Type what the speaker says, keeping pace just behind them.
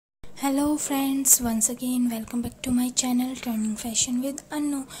Hello friends, once again welcome back to my channel trending fashion with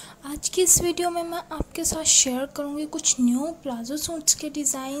Annu. आज की इस video में मैं आपके साथ शेयर करूंगी कुछ न्यू प्लाजो सूट्स के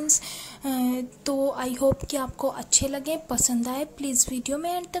डिज़ाइंस। तो आई होप कि आपको अच्छे लगे, पसंद आए। प्लीज़ वीडियो में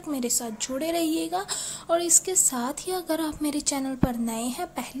एंड तक मेरे साथ जुड़े रहिएगा। और इसके साथ ही अगर आप मेरे चैनल पर नए हैं,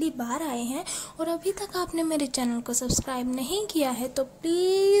 पहली बार आए हैं और अभी तक आपने मेरे चैनल को सब्सक्राइब नहीं किया है तो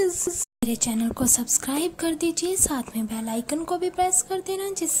प्लीज़ मेरे चैनल को सब्सक्राइब कर दीजिए, साथ में बेल आइकन को भी प्रेस कर देना,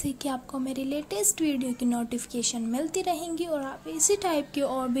 जिससे कि आपको मेरी लेटेस्ट वीडियो की नोटिफिकेशन मिलती रहेंगी और आप इसी टाइप की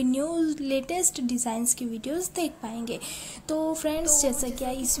और भी न्यू लेटेस्ट डिज़ाइंस की वीडियोस देख पाएंगे। तो फ्रेंड्स, जैसा कि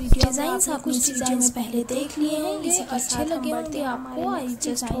इस वीडियो डिज़ाइंस आपने इस वीडियो में पहले देख लिए होंगे, अच्छे लगे होंगे आपको। आई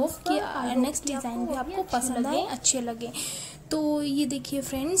जस्ट होप कि नेक्स्ट डिज़ाइन भी आपको पसंद आए, अच्छे लगे। तो ये देखिए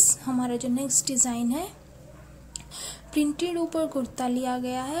फ्रेंड्स, हमारा जो नेक्स्ट डिज़ाइन है, प्रिंटेड ऊपर कुर्ता लिया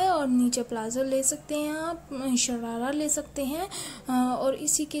गया है और नीचे प्लाजो ले सकते हैं, आप शरारा ले सकते हैं और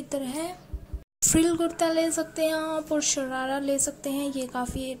इसी की तरह फ्रिल कुर्ता ले सकते हैं आप और शरारा ले सकते हैं। ये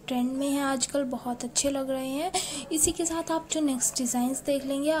काफ़ी ट्रेंड में है आजकल, बहुत अच्छे लग रहे हैं। इसी के साथ आप जो नेक्स्ट डिज़ाइंस देख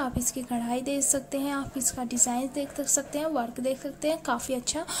लेंगे, आप इसकी कढ़ाई देख सकते हैं, आप इसका डिज़ाइन देख सकते हैं, वर्क देख सकते हैं, काफ़ी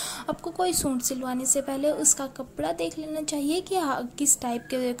अच्छा। आपको कोई सूट सिलवाने से पहले उसका कपड़ा देख लेना चाहिए कि किस टाइप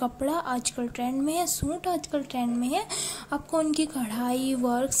के कपड़ा आजकल ट्रेंड में है, सूट आजकल ट्रेंड में है। आपको उनकी कढ़ाई,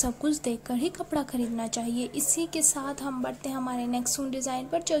 वर्क सब कुछ देख कर ही कपड़ा खरीदना चाहिए। इसी के साथ हम बढ़ते हैं हमारे नेक्स्ट सूट डिज़ाइन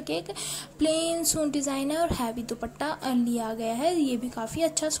पर, जो कि एक प्लेन सूट डिज़ाइन है और हैवी दुपट्टा लिया गया है। ये भी काफ़ी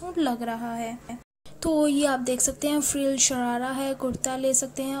अच्छा सूट लग रहा है। तो ये आप देख सकते हैं, फ्रिल शरारा है, कुर्ता ले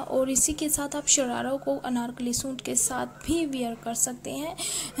सकते हैं और इसी के साथ आप शरारा को अनारकली सूट के साथ भी वेयर कर सकते हैं।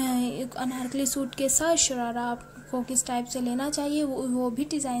 अनारकली सूट के साथ शरारा आपको किस टाइप से लेना चाहिए वो भी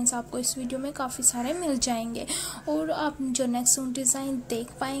डिज़ाइंस आपको इस वीडियो में काफ़ी सारे मिल जाएंगे। और आप जो नेक्स्ट सूट डिज़ाइन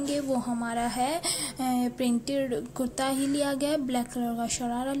देख पाएंगे वो हमारा है प्रिंटेड कुर्ता ही लिया गया है, ब्लैक कलर का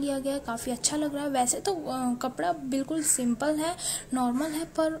शरारा लिया गया है, काफ़ी अच्छा लग रहा है। वैसे तो कपड़ा बिल्कुल सिंपल है, नॉर्मल है,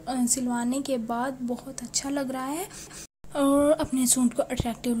 पर सिलवाने के बाद बहुत अच्छा लग रहा है। और अपने सूट को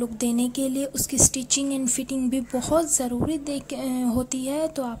अट्रैक्टिव लुक देने के लिए उसकी स्टिचिंग एंड फिटिंग भी बहुत ज़रूरी होती है,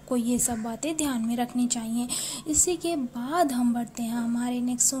 तो आपको ये सब बातें ध्यान में रखनी चाहिए। इसी के बाद हम बढ़ते हैं हमारे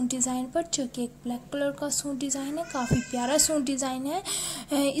नेक्स्ट सूट डिज़ाइन पर, जो कि एक ब्लैक कलर का सूट डिज़ाइन है, काफ़ी प्यारा सूट डिज़ाइन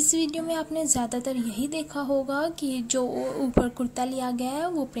है। इस वीडियो में आपने ज़्यादातर यही देखा होगा कि जो ऊपर कुर्ता लिया गया है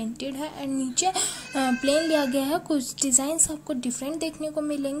वो प्रिंटेड है एंड नीचे प्लेन लिया गया है। कुछ डिज़ाइंस आपको डिफरेंट देखने को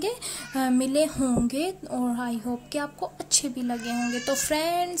मिले होंगे और आई होप कि आपको अच्छे भी लगे होंगे। तो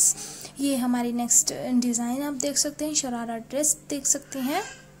फ्रेंड्स, ये हमारी नेक्स्ट डिज़ाइन आप देख सकते हैं, शरारा ड्रेस देख सकते हैं।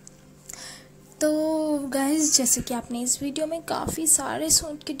 तो गाइस, जैसे कि आपने इस वीडियो में काफ़ी सारे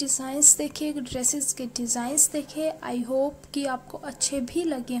सूट के डिज़ाइंस देखे, ड्रेसेस के डिज़ाइंस देखे, आई होप कि आपको अच्छे भी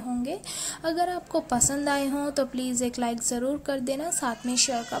लगे होंगे। अगर आपको पसंद आए हों तो प्लीज़ एक लाइक ज़रूर कर देना, साथ में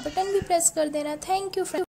शेयर का बटन भी प्रेस कर देना। Thank you friends.